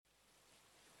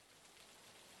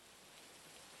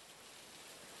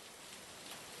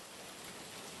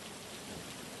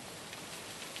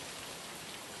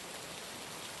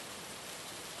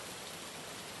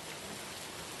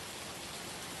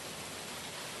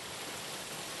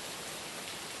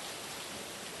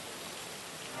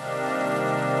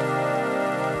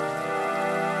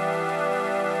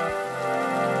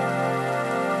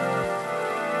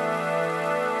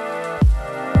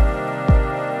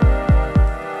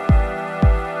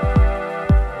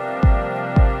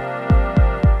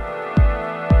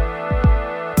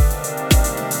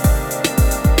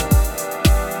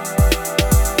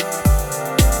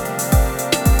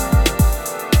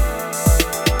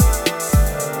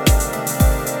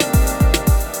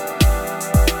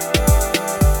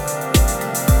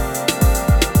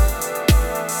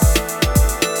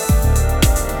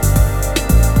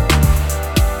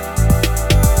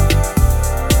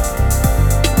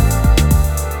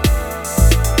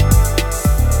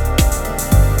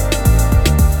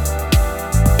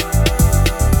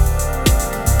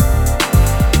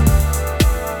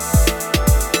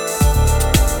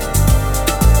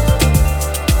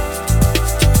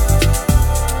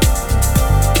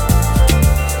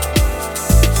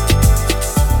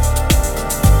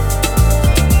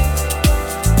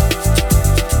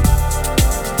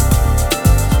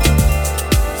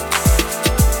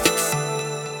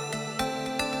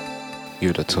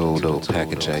You're the told old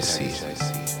package I see.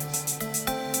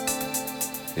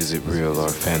 Is it real or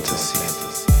fantasy?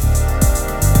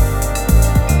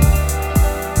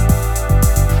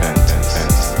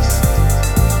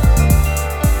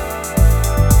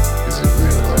 Is it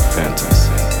real or fantasy?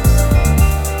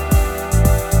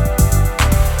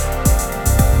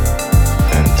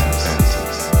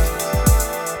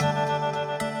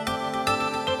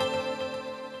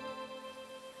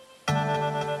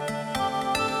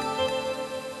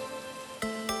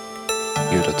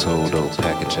 You're the told old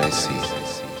package I see.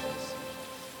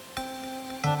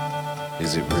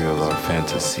 Is it real or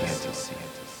fantasy?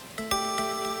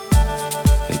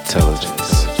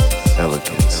 Intelligence,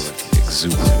 elegance,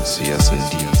 exuberance, yes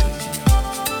indeed.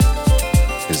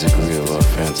 Is it real or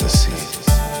fantasy?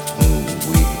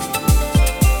 We.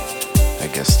 I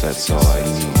guess that's all I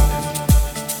need.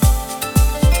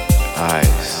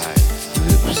 Eyes,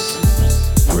 lips,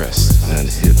 breasts, and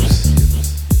hips.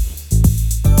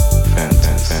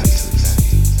 Fantasy.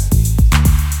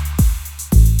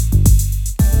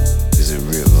 Is it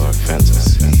real or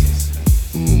fantasy?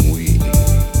 We.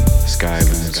 Sky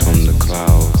leads from the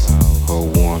clouds. Her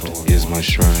warmth is my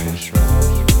shrine.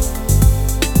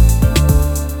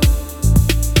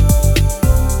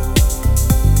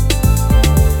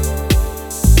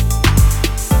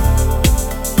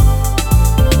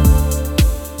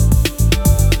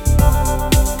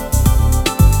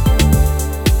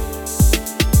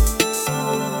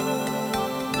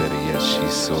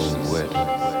 So wet,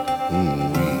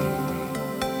 we.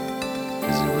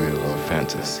 Is it real or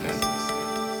fantasy?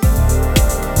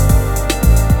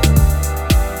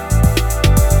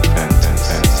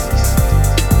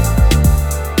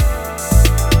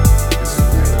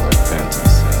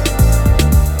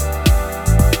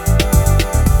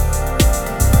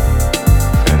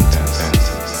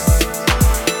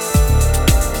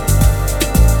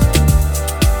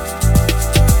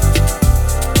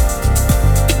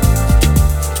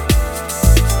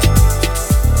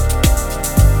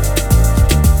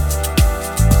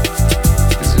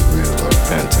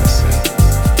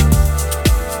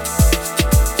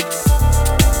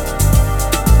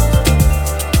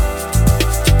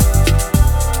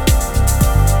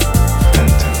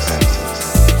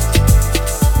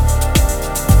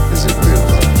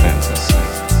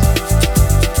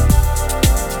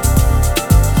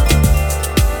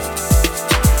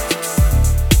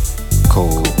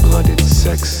 Cold-blooded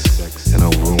sex in a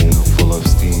room full of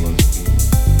steam.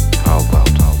 How about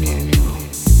me and you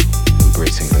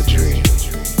embracing a dream?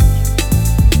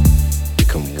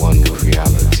 Become one with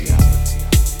reality.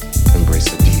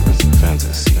 Embrace a deep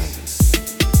fantasy.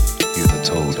 You're the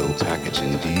told old package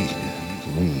indeed.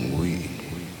 We.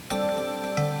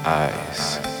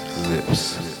 Eyes, lips,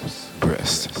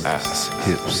 breast, ass,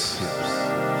 hips.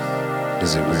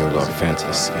 Is it real or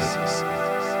fantasy?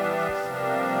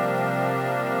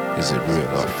 Is it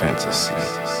real or fantasy?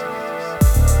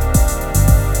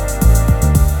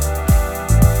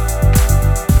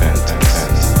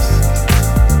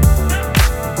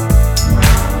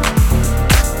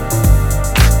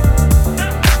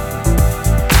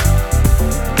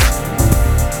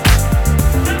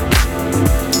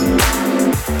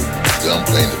 I'm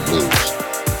playing the blues.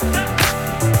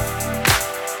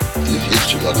 It hits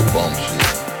you like a bomb shit.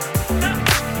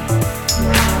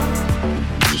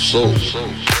 Your soul.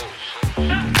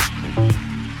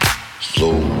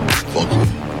 Slow, funky,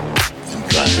 and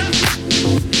kind.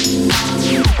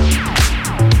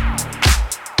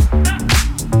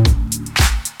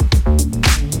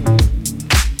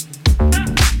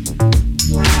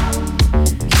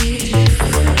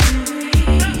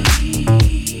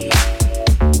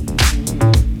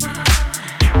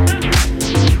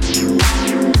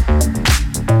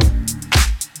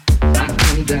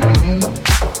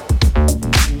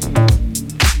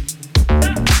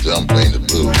 I'm playing the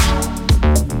blues.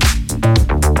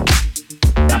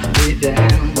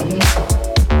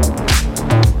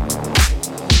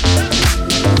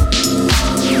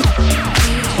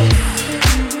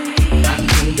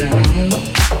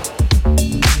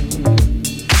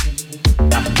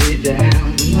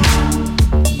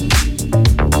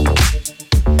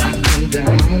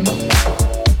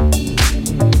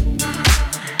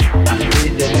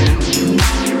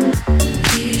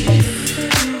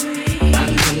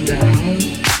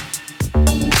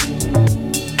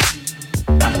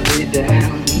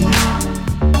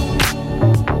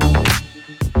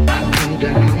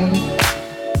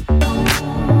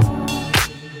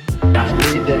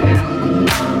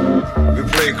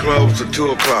 Clubs to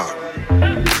 2 o'clock.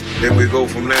 Then we go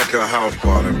from there to a house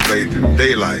party and play till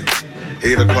daylight,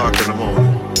 8 o'clock in the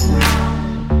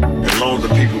morning. As long as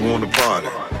the people want to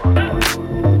party.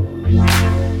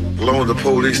 the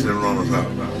police didn't run us out.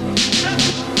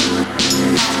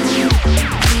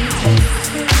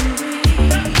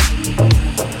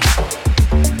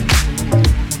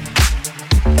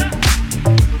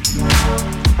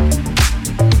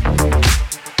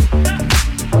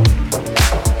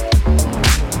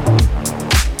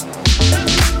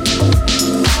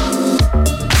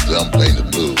 I'm playing the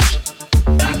blues.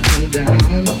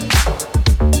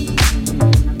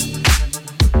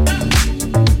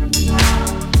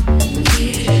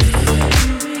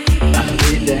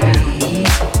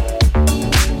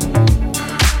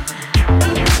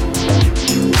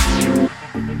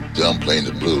 I'm playing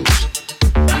the blues.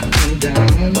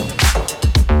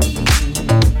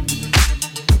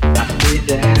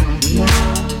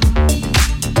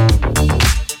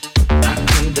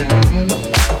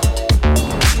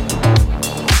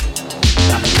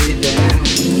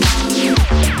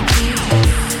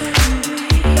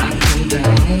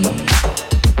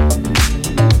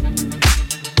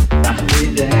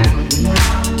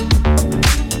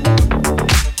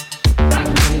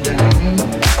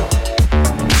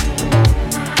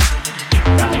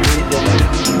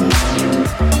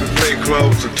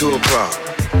 Clubs till 2 o'clock.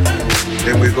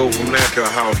 Then we go from there to a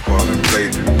house party and play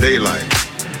till daylight,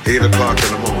 8 o'clock in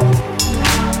the morning.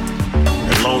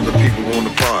 As long as the people want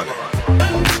to party.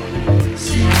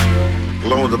 As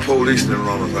long as the police didn't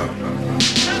run us out.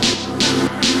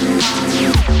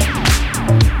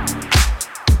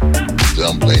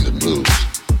 I'm playing the blues.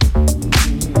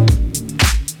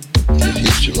 It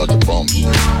hits you like a bomb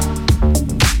shot.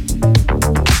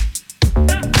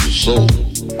 Your soul,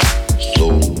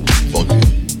 slow, funky,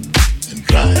 and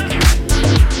grind.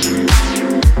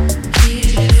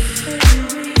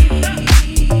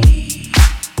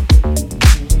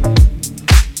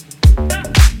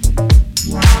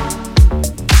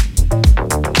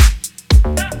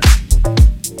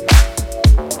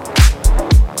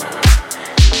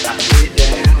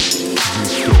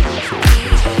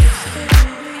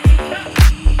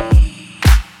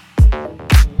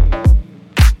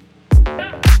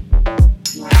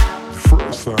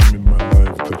 Time in my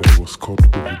life that I was caught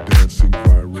with the dancing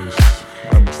virus.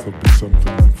 I must have been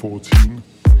something like 14.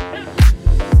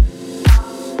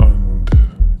 And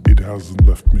it hasn't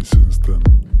left me since then.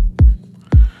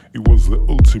 It was the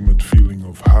ultimate feeling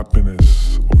of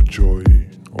happiness, of joy,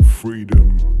 of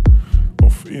freedom,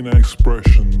 of inner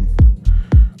expression.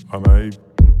 And I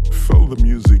felt the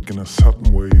music in a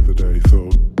certain way that I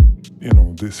thought,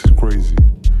 this is crazy.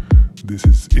 This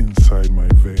is inside my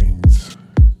veins.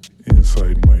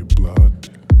 Inside my blood,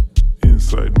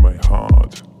 inside my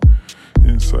heart,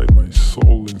 inside my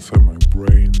soul, inside my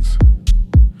brains.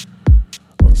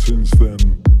 And since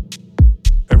then,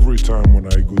 every time when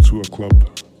I go to a club,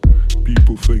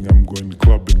 people think I'm going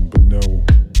clubbing, but no.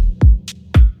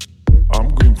 I'm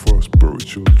going for a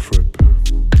spiritual trip.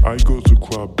 I go to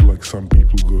club like some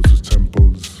people go to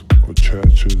temples or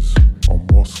churches or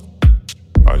mosques.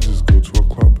 I just go to a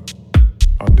club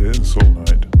and dance all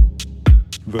night.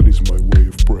 That is my way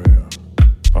of prayer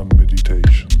and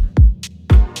meditation.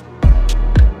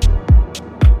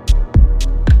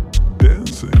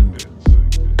 Dancing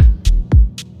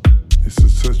is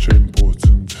such an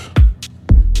important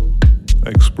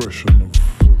expression of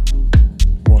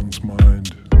one's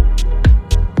mind,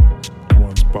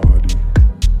 one's body,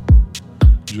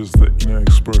 just the inner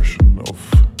expression of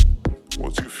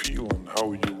what you feel and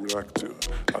how you react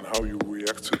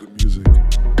to the music.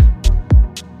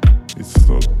 It's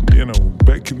not,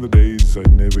 back in the days I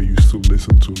never used to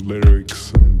listen to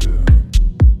lyrics and,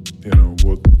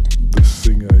 what the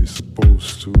singer is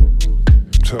supposed to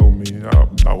tell me.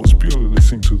 I was purely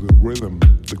listening to the rhythm,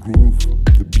 the groove,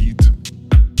 the beat.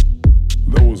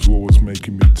 That was what was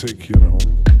making me tick,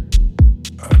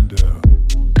 And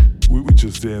we would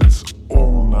just dance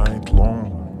all night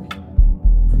long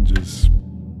and just,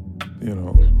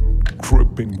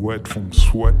 dripping wet from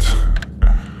sweat.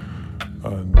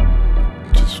 And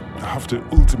just have the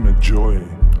ultimate joy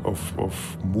of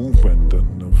movement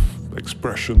and of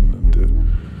expression. And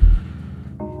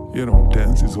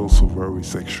dance is also very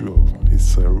sexual.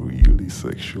 It's a really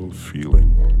sexual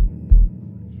feeling.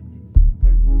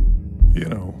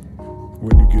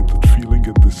 When you get that feeling,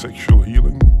 get the sexual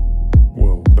healing,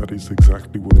 well, that is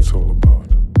exactly what it's all about.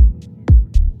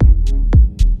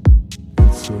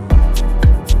 It's a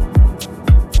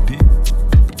deep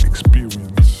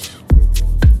experience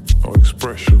or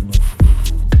expression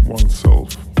of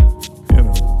oneself.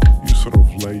 You sort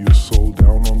of lay your soul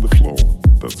down on the floor.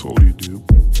 That's all you do.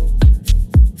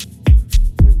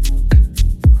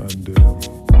 And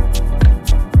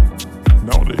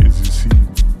nowadays you see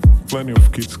plenty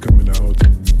of kids coming out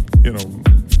and,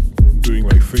 doing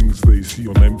like things things they see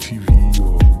on MTV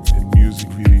or in music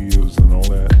videos and all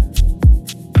that.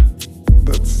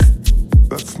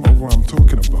 That's not what I'm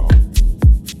talking about.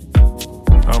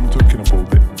 I'm talking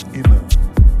about the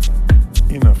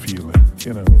inner feeling,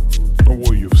 not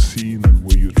what you've seen and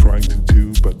what you're trying to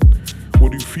do, but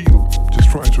what you feel.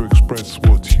 Just try to express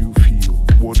what you feel,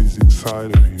 what is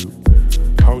inside of you.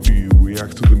 How do you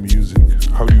react to the music?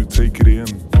 How do you take it in?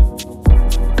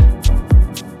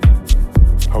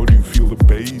 How do you feel the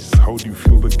bass? How do you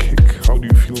feel the kick? How do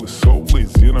you feel the soul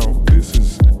is? This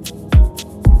is...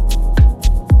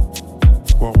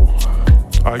 Well,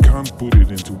 I can't put it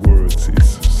into words.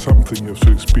 It's something you have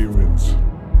to experience.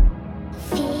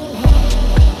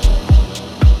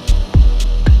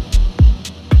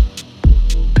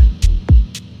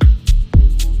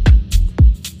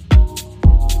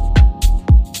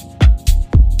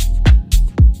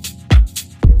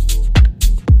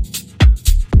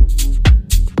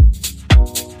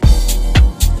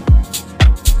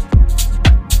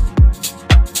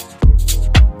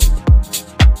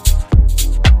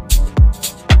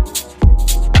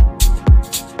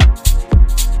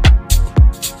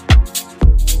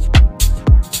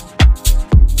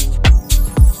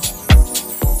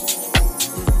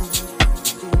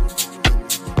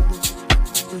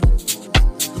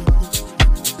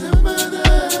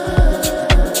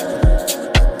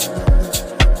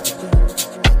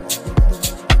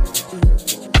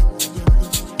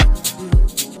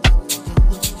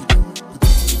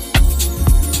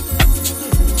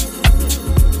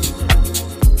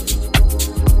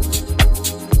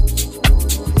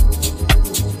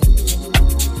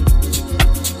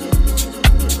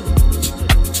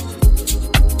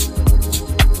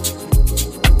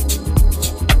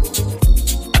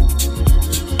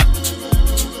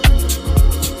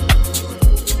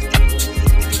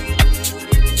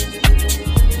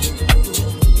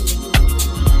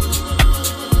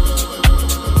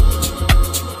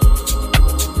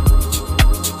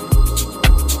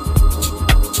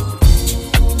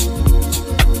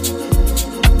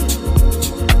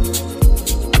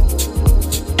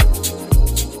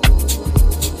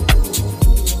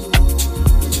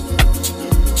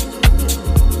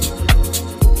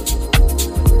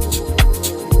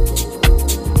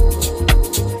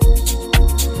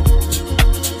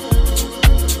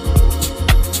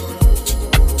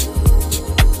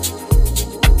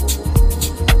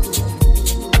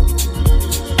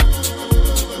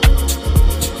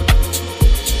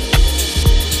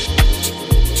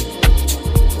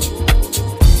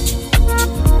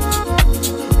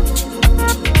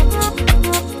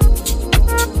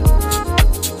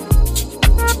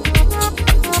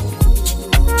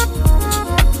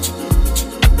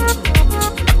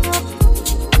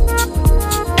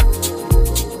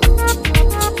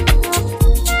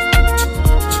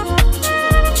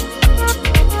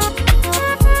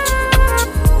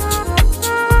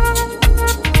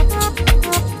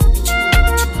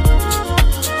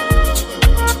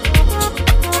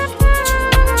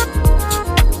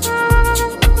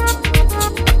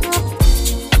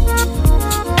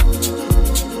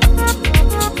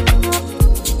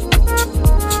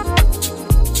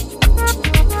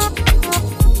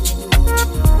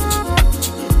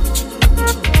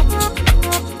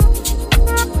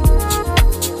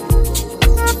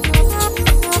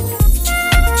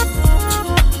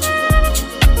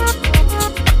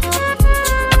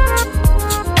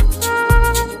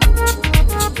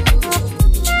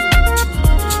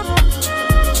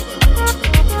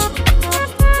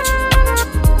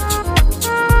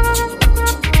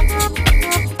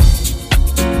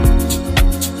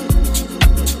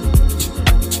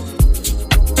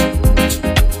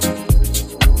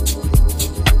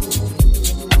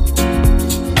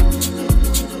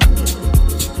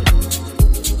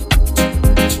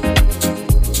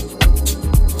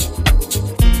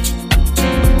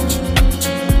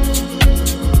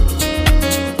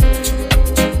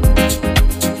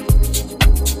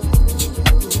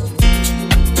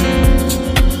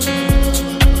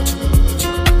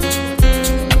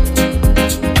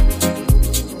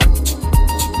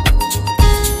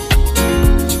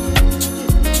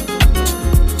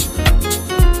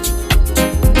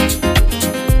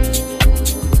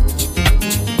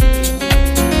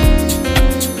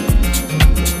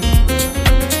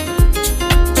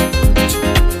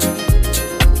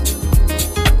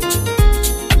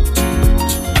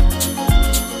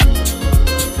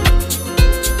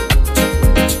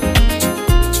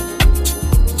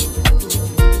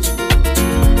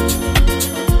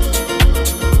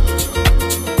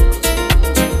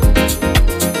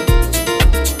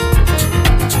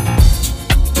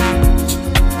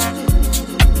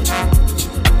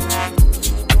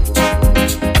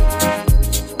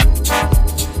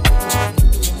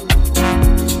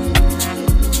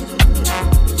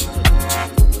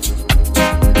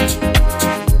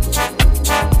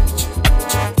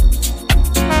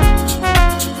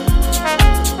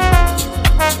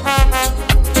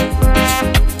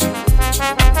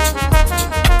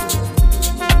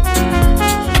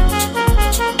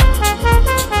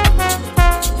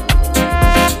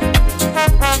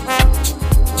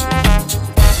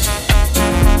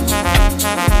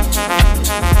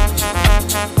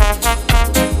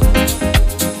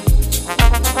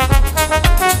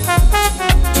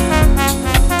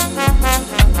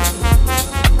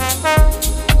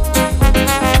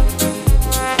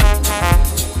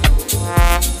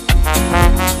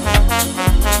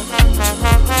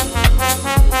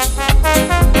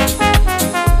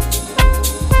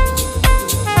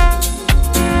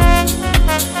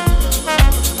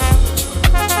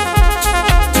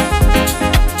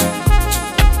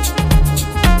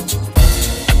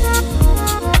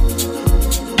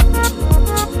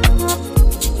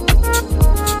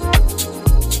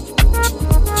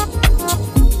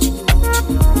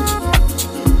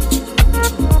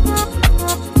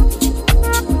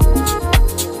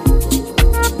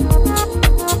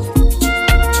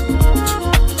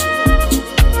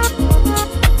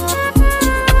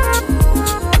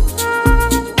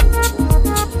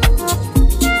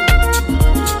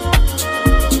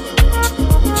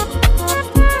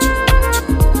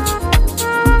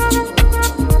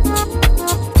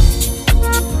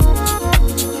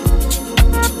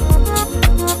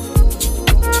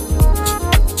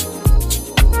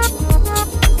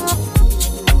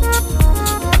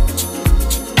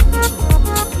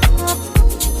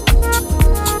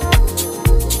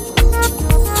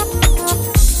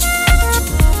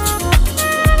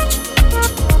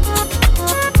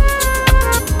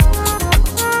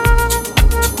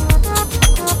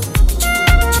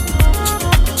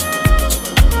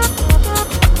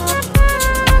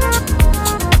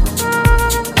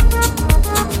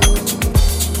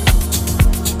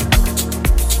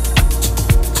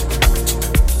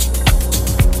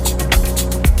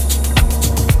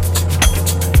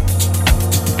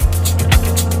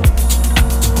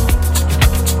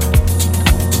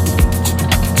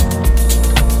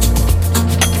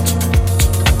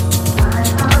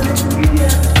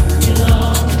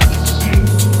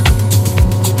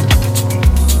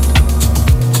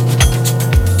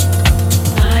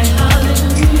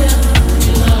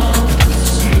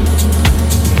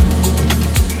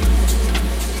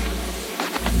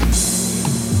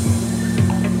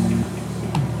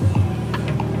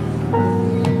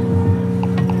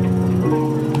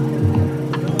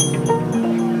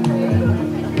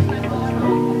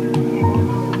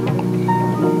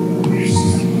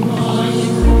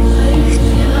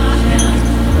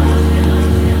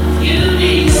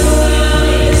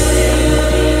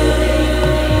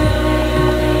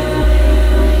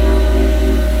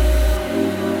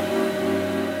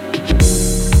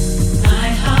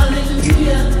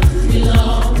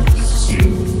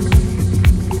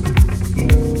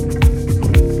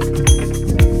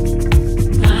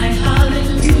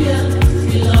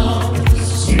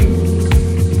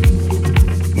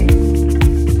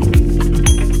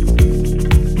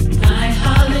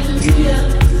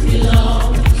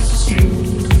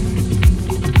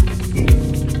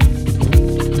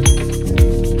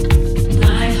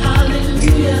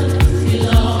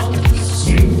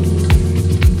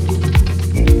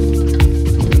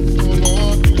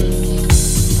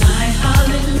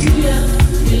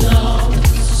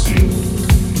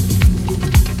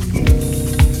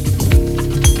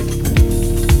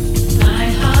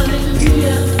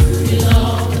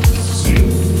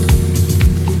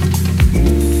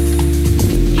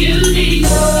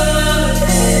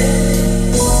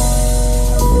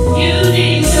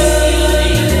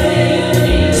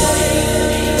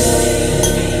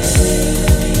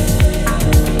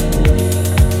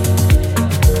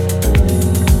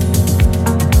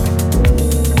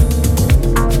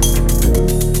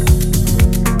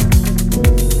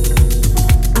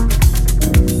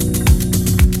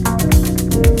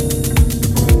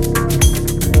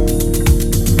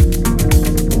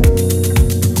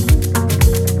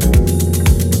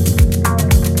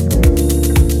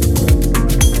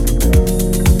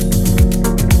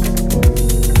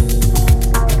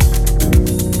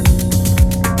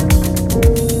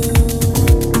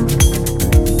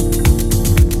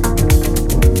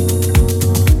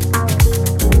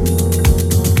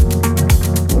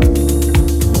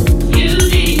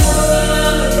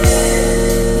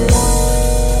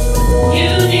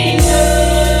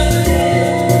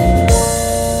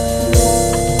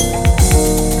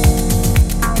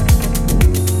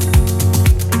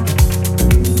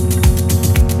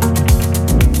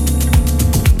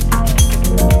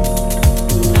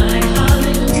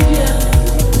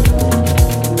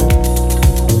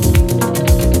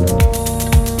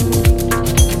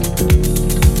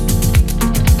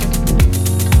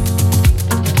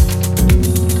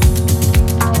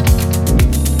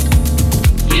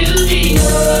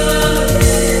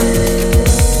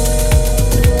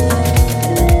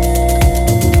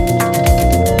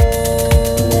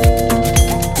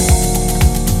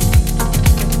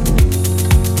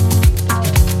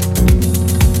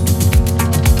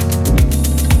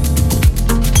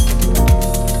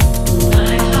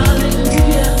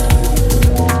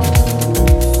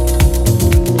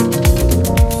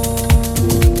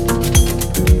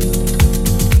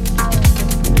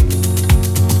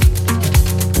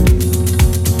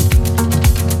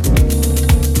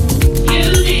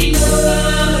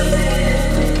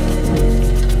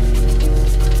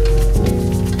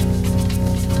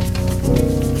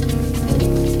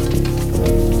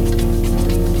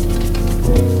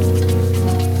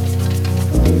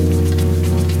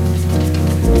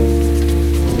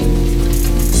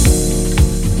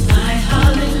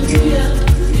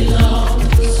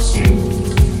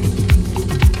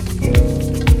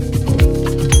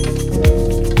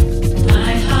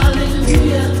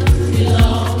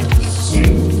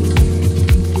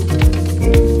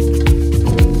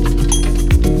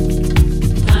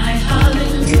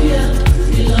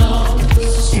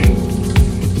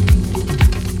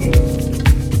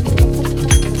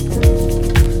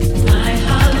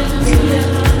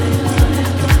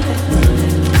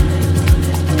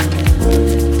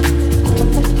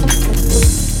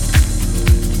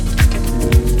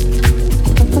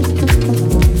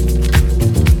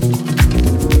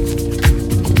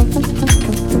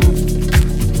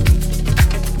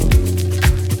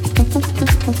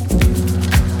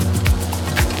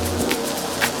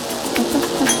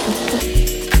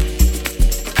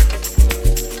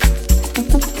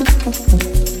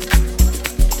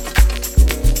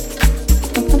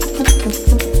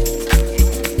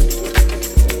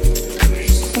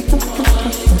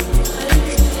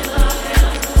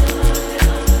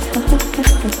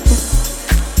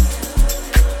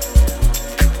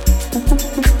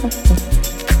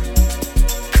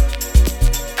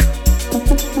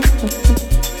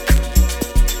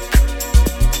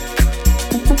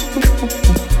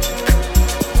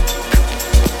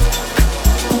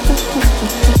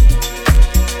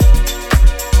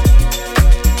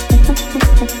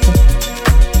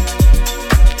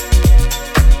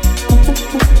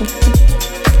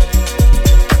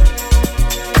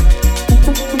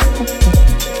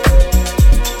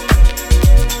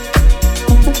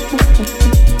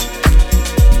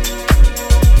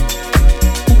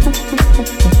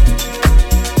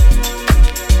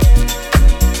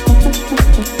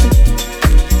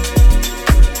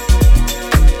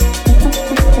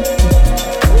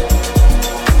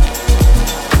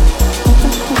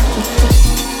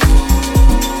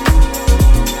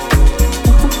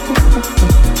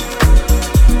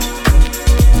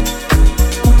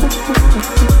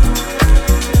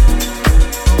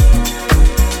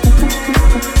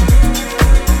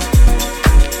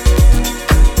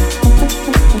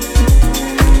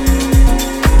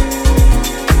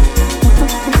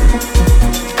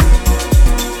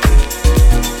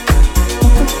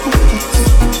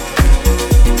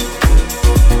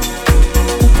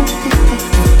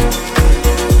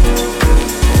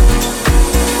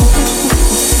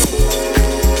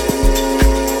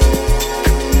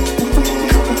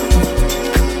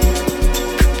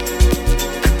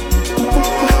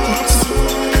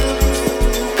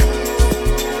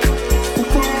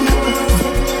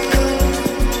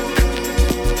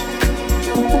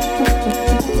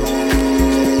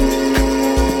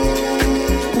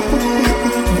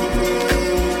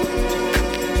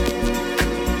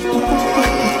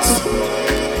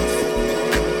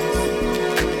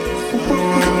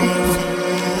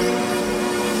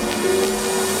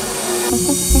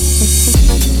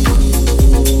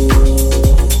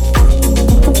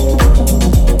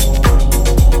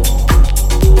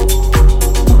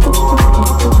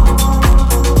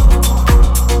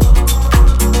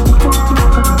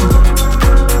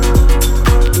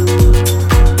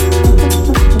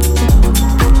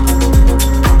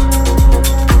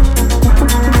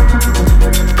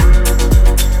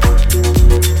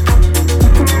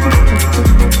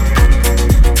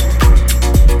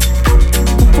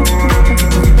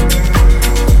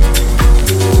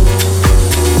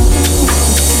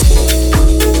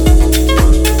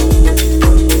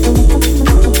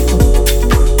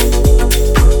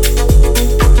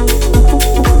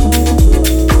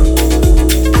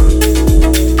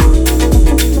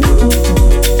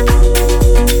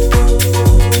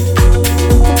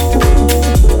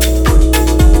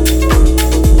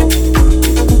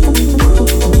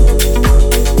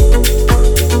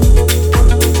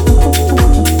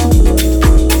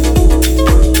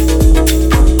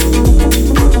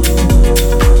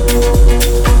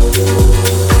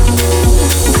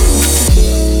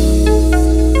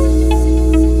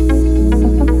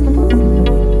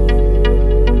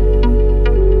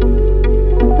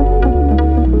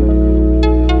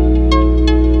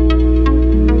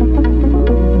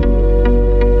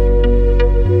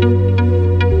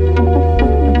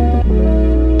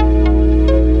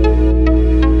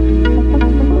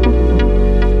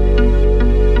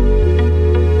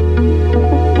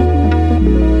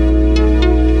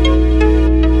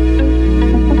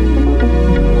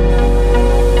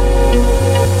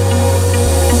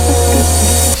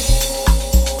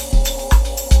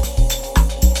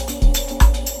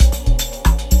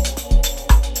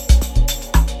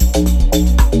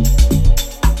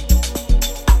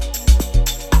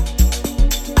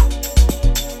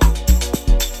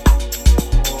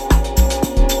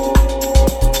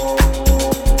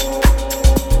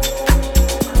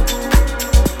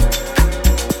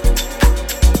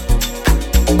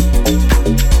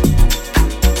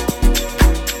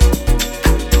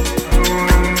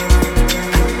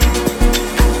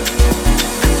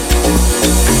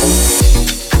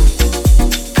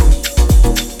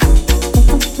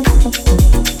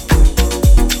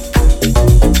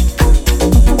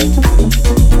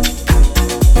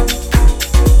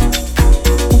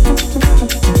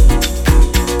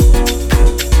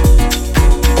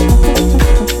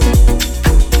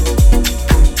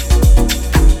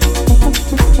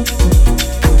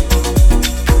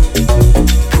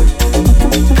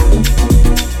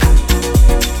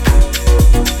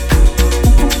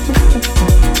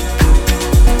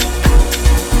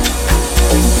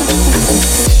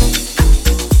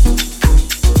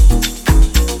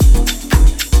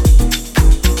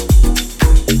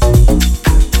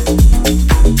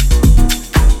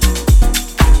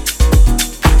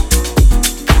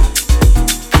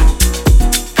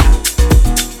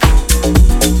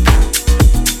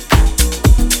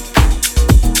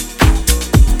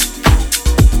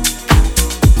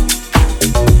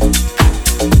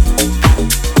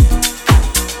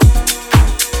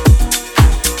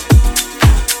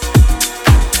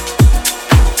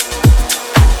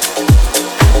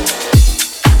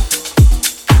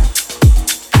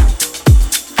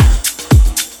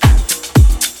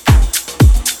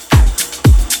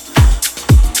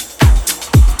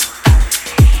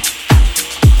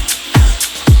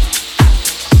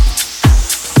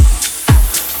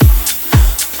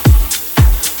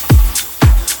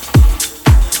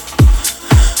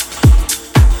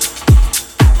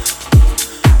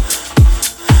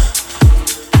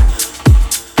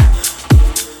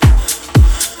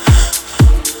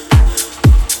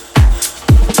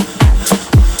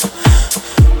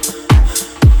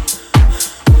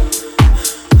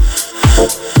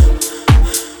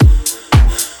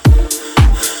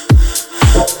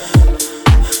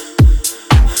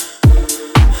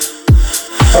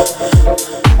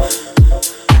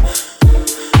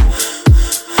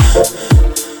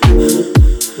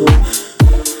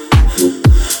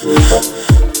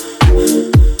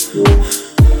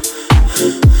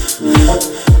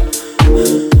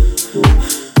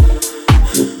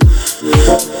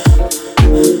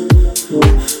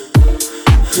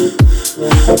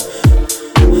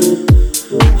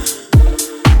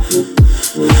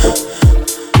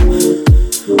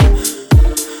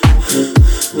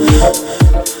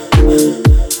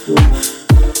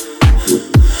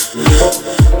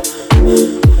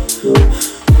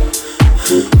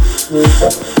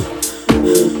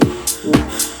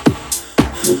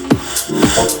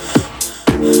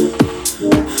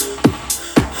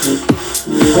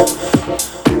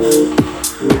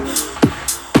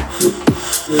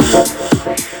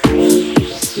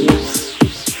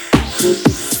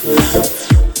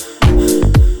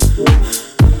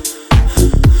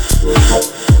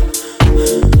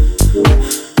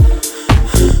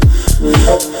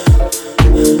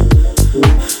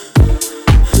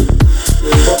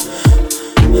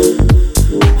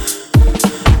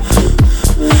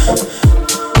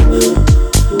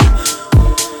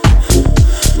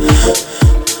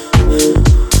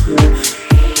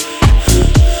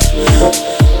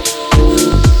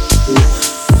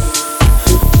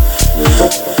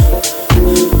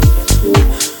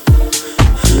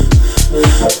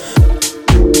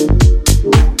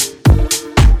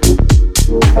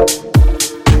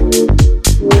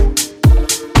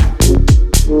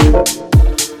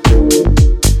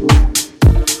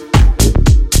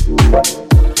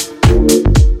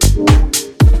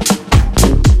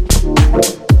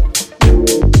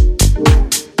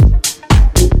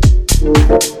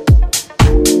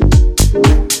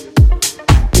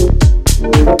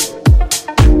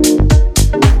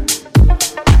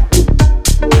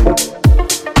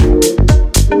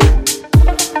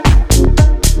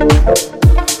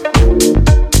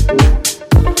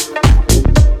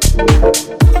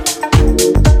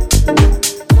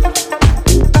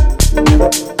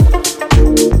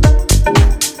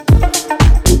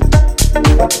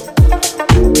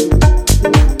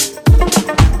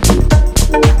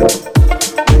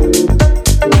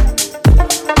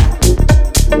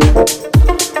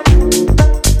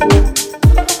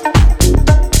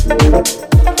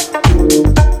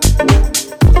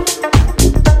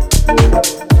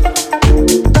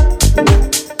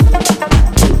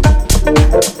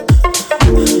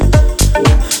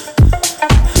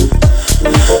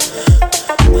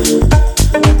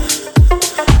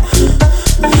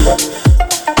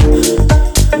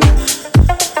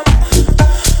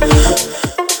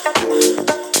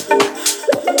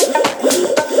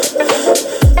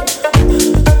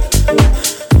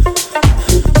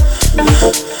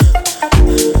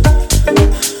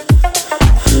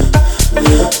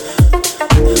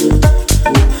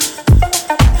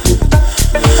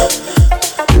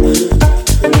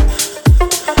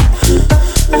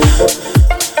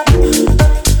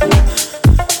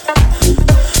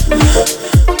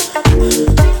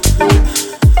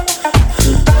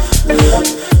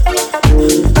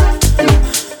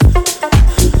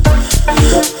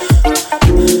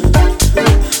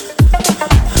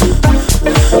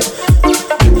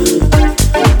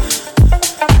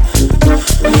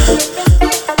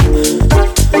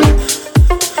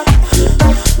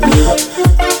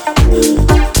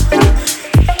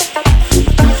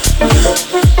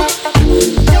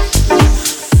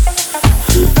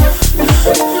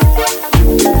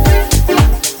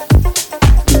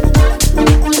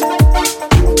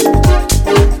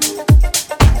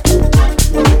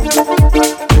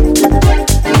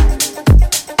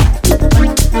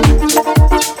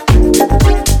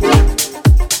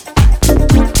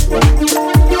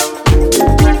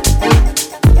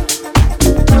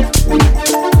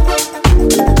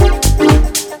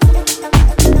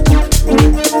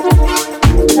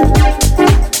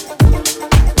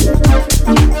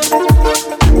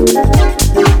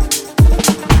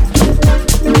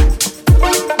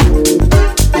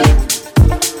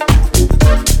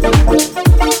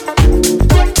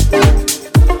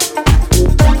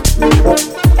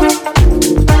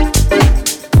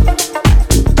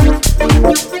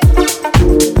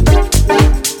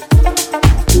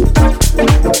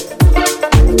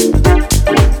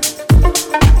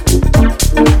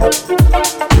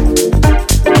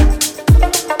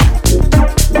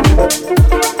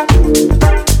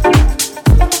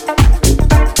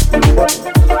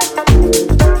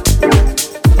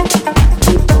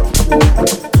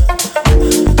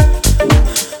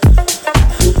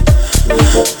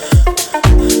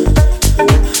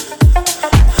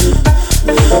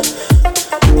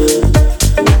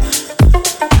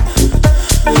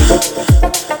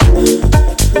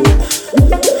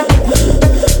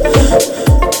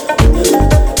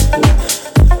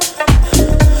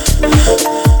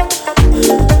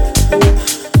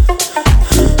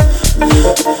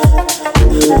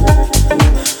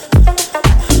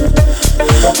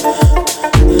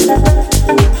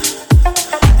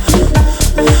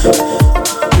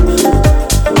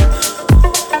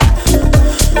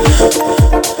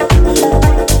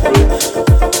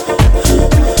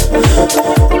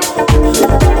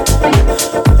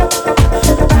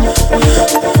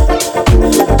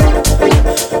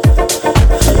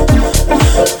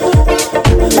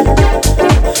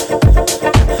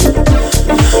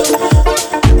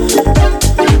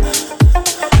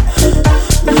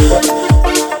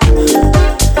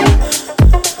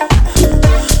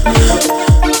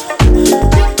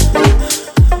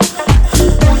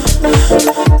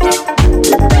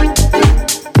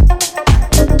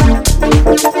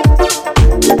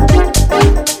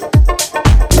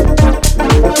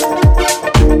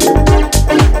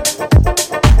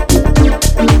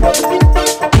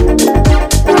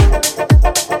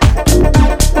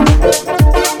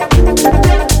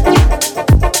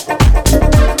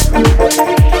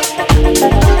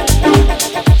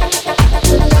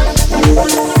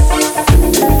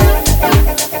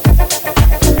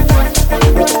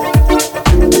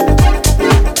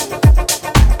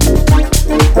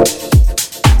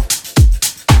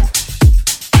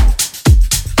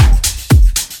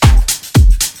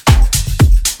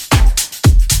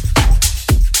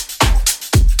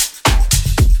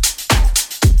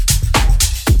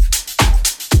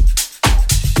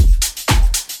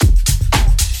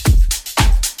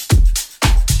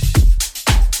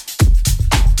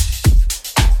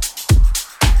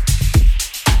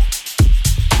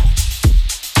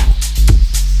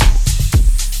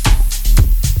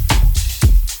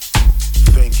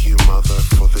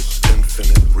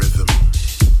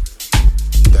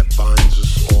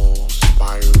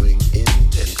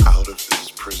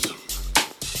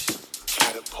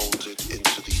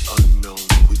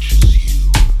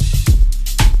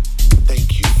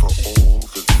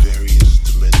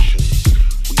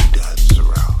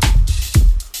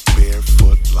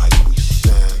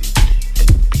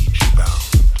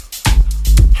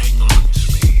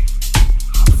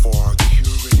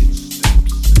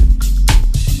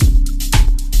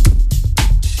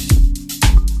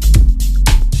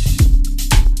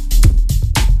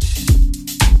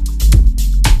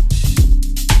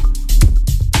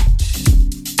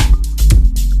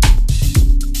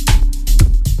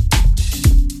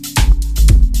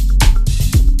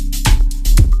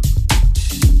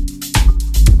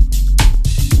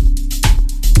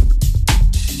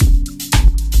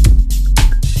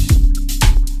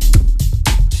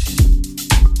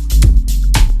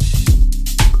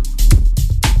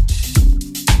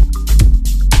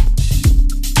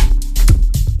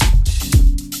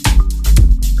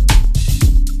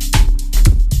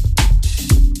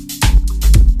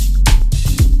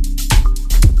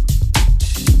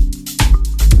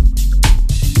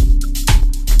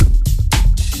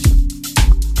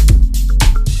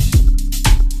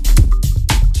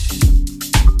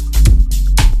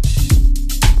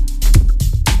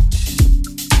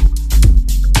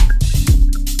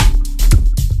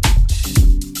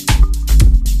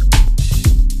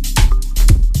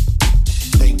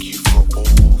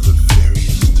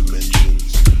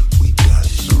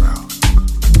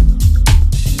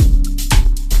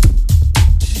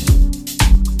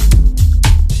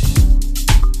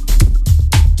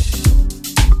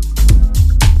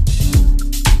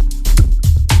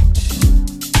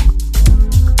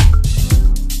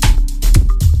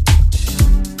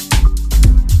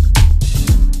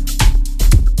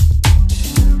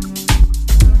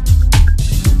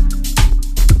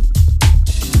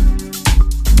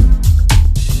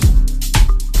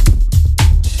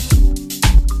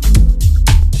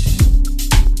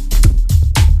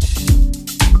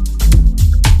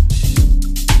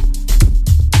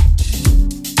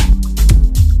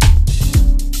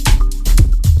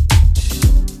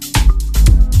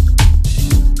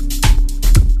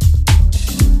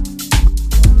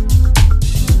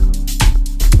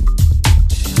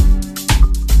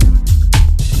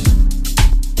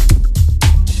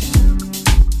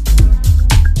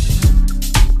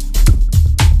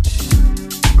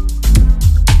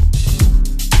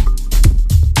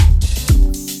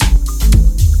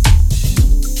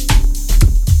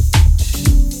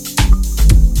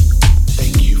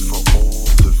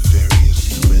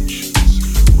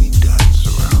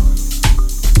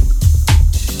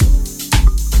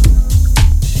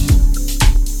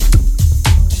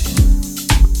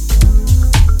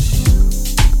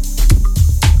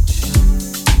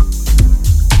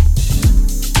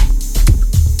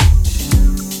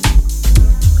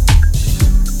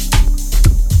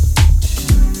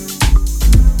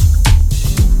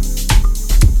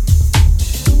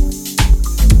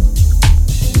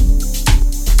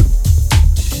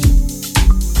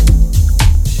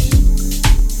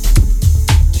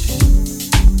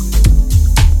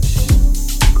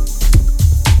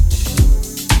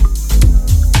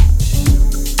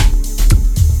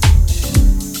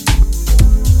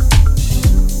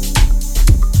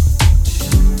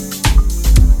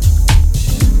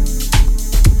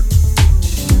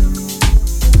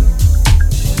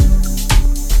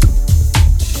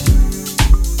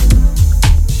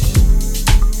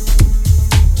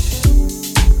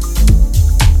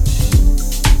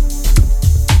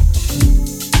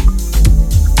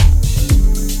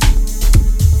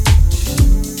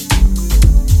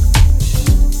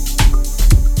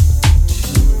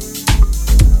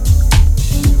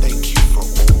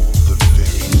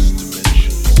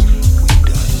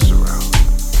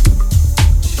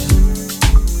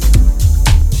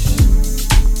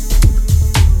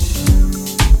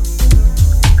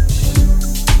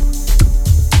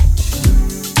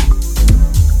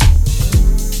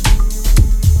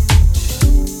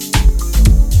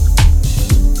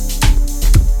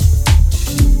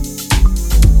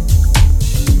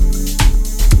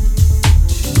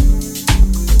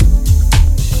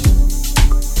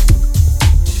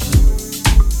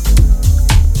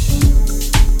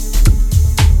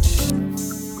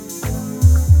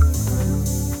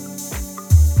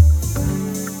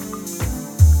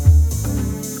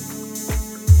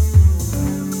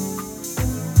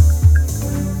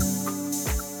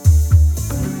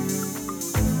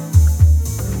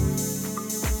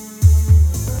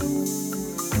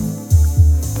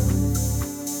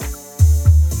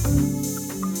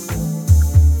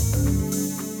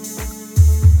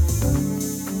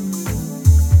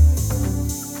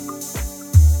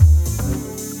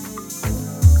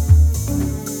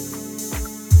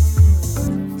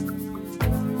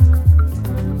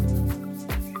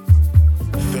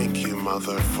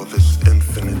 this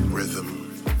infinite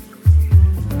rhythm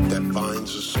that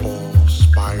binds us all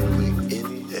spiraling in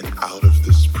and out of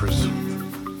this prism,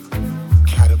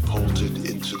 catapulted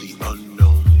into the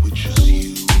unknown, which is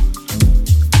you.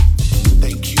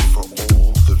 Thank you for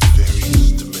all the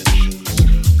various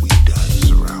dimensions we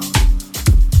dance around,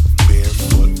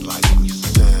 barefoot like we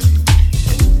sand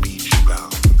and beach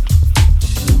bound.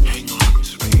 Hang on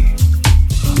to me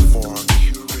for our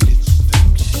curated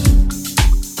steps.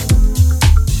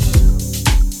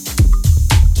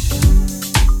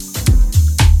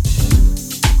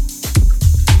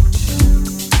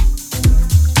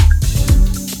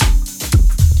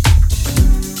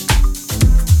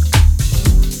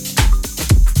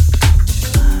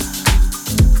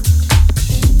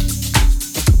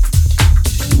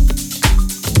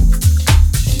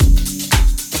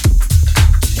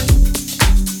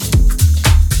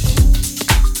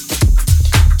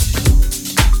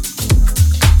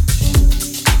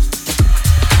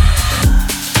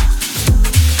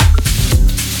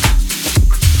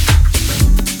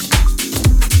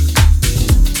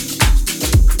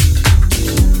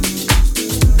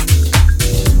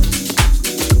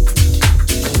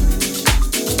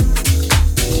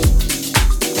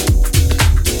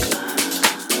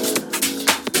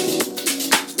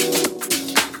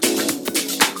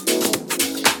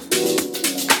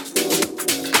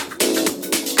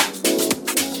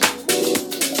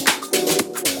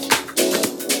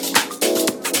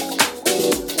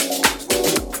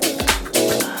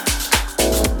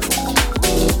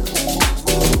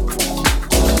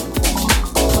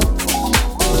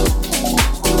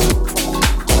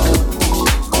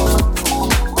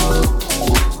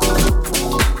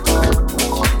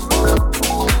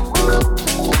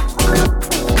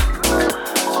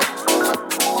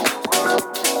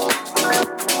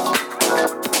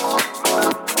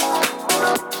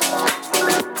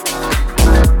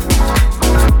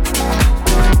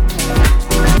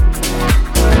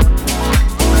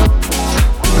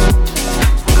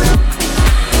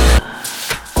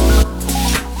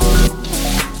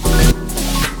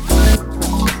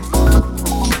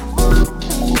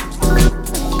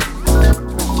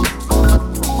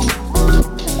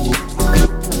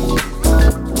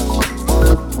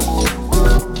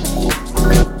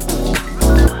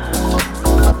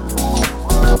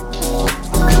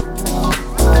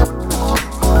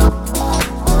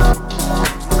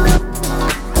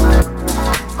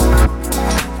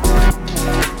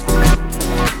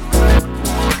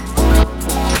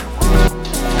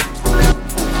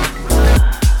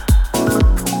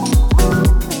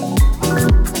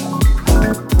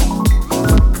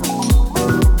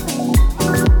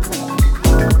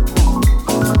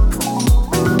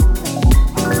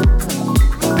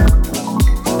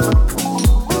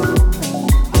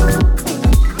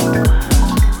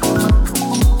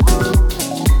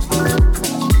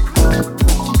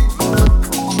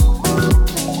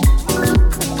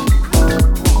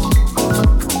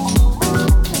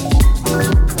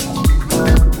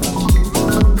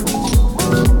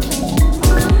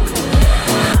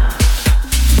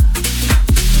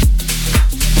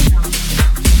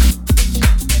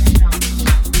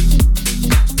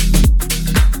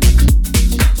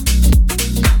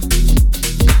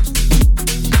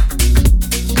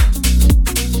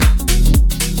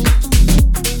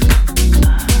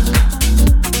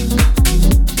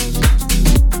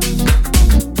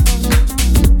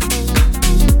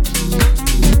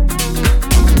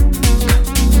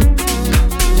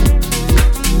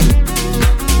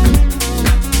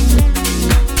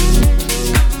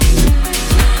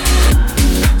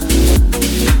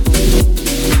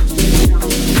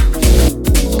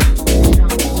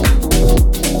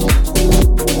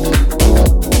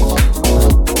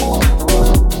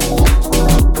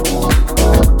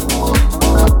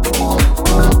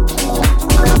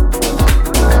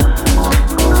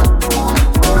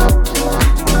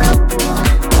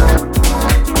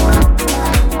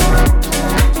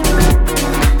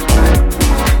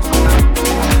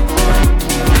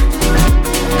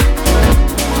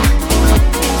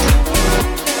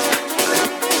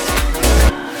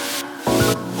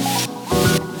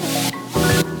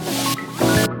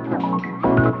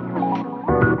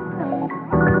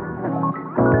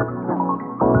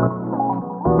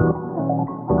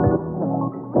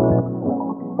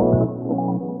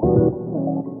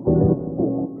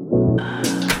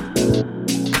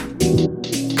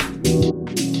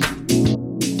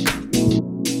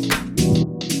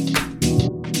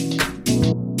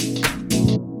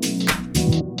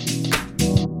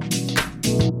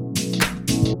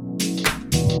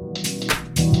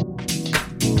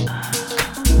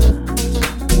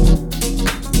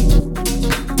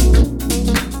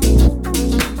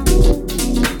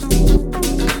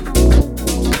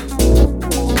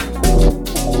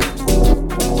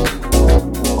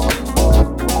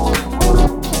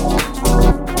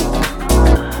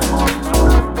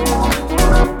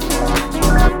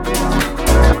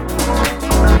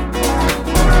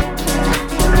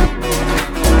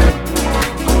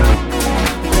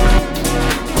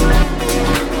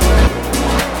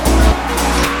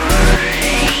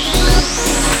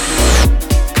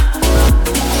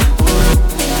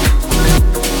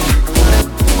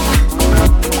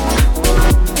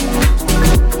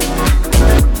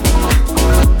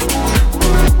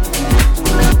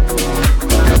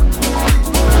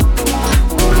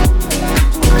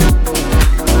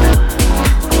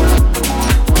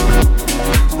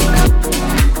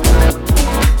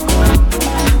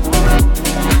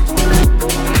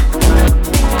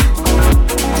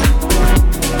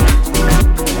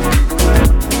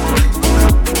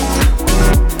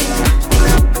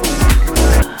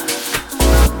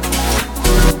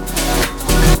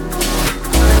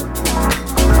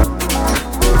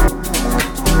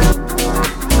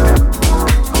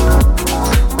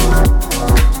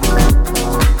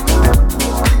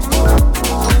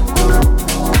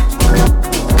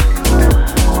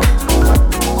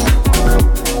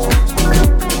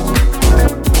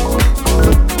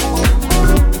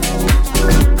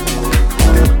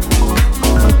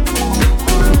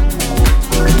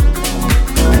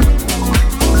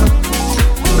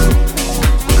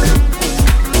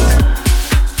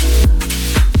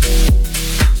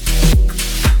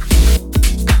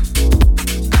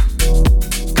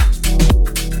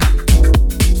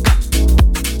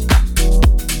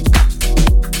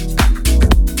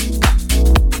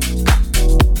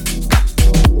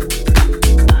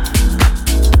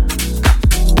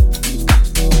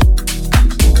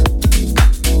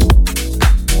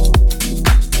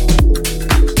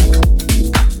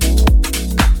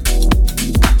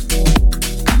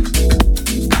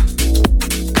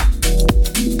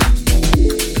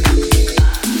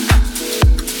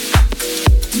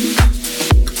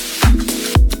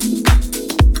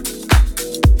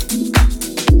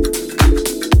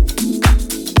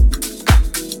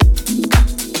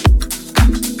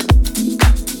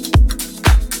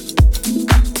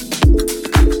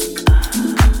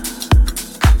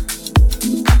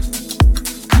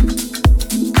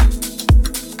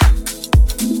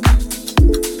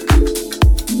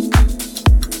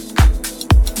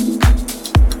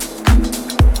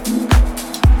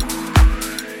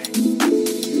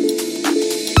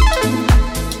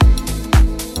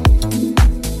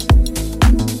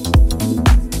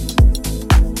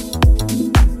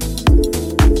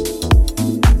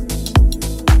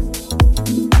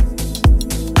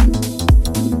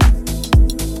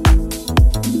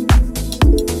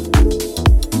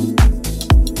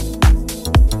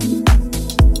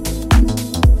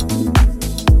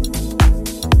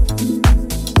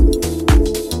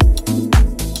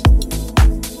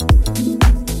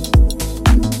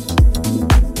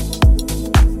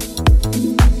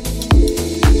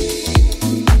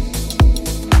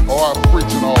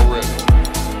 preaching already.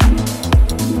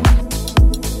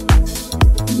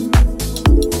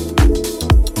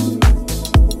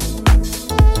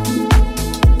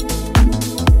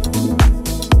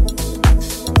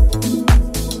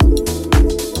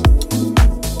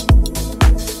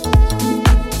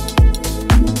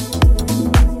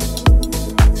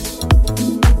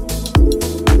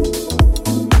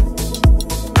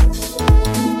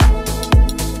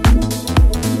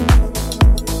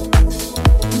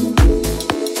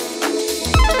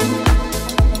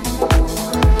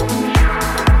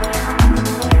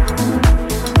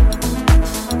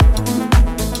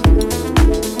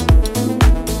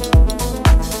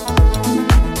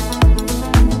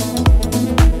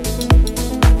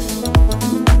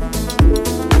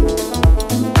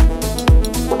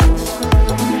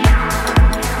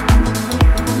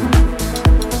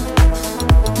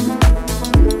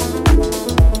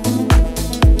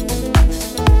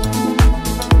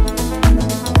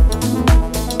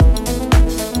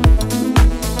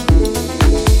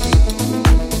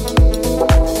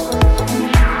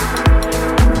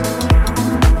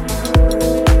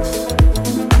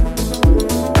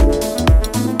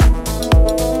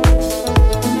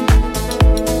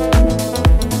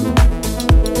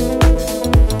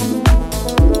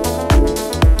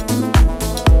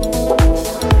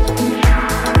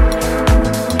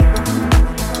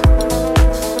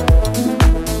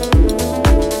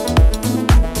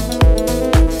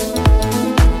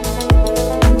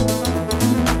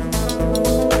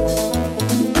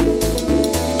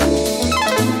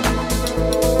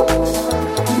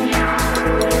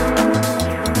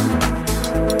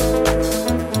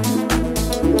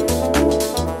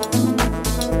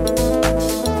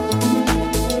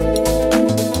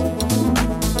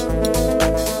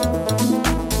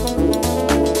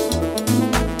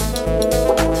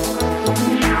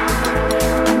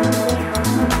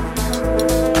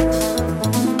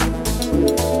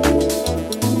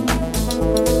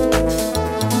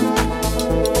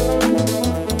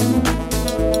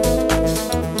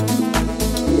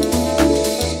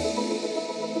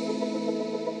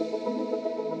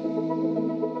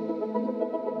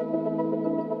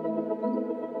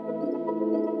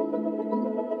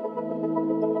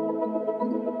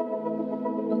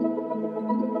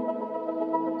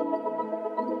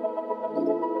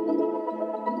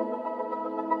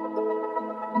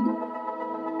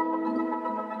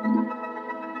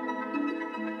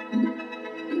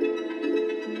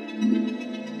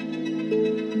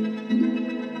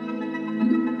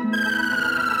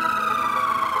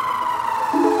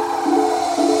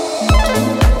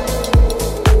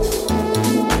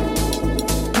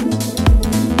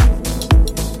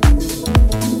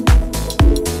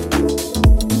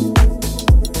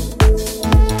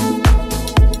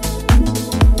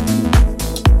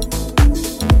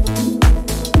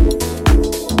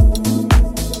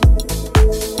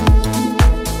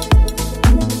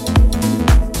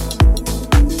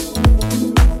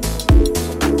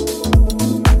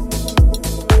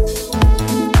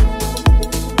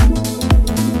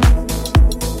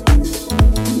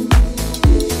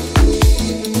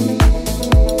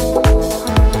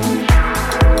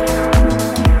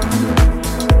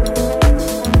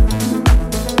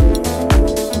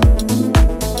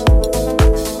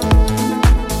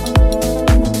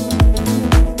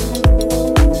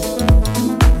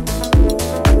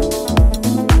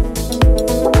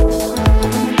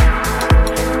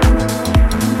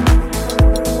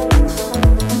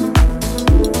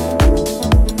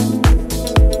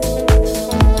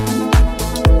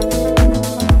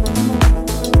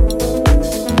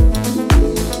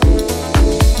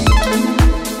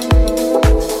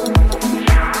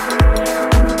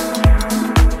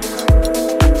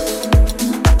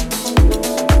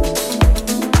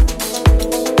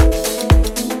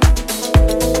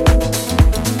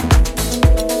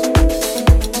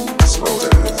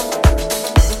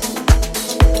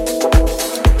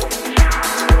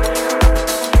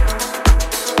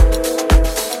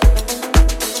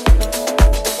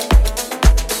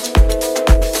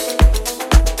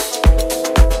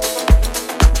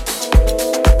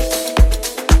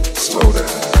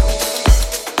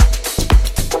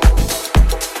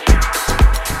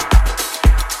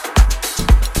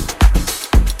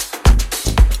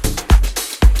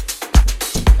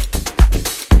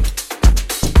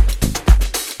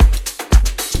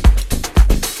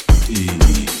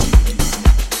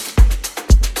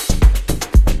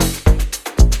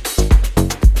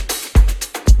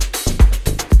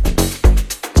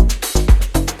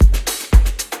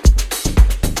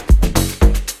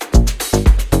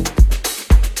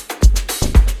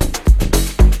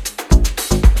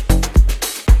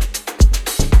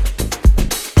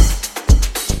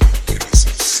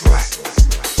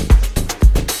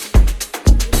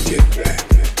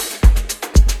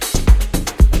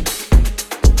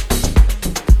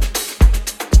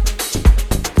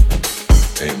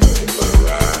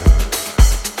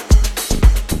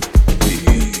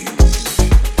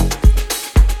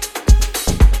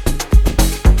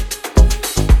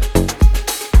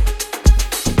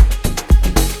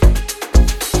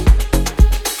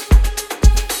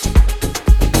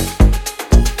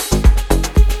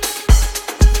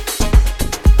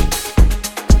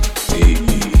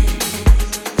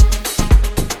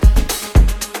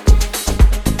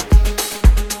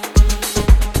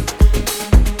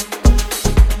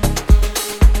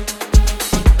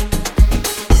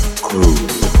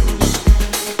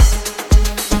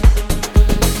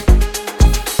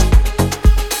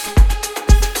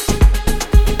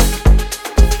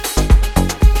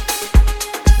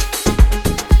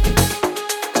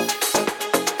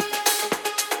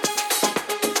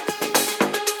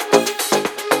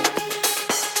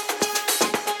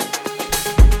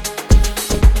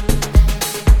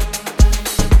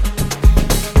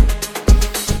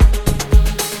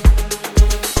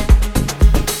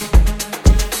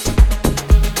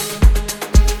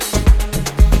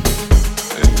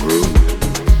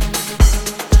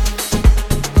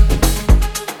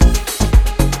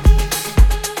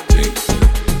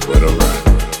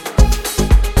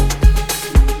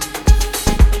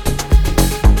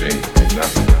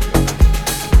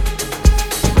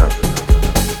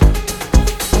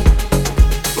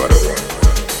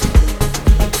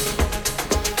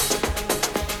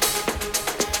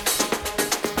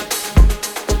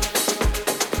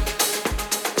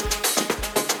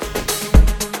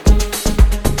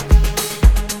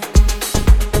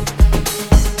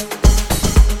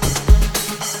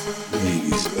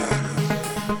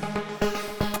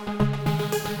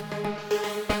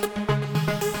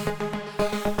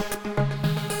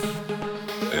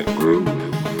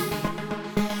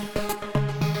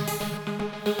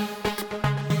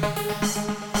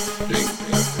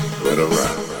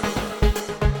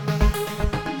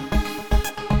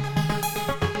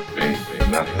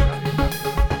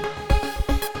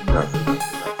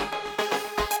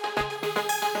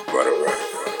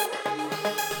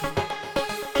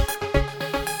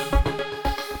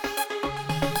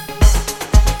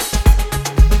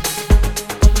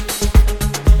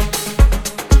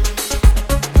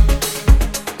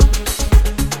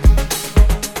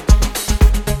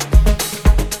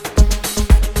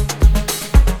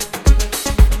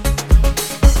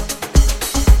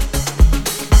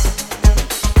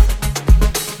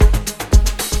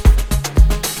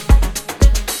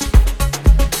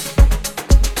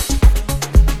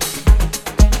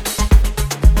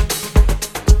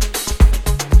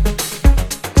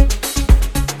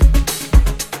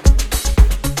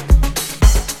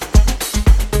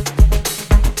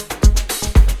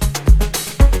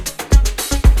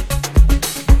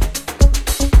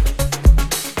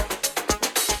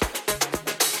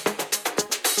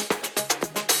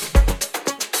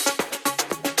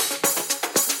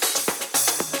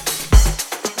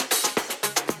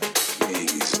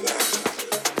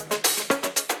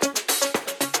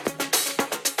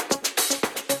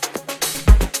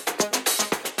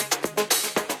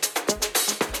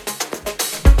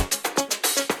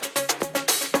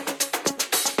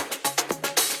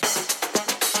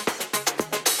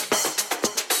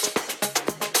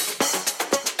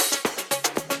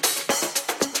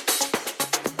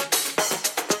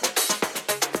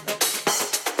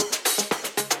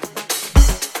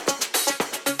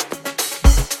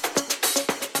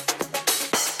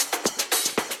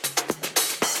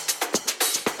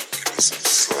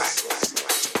 Slow.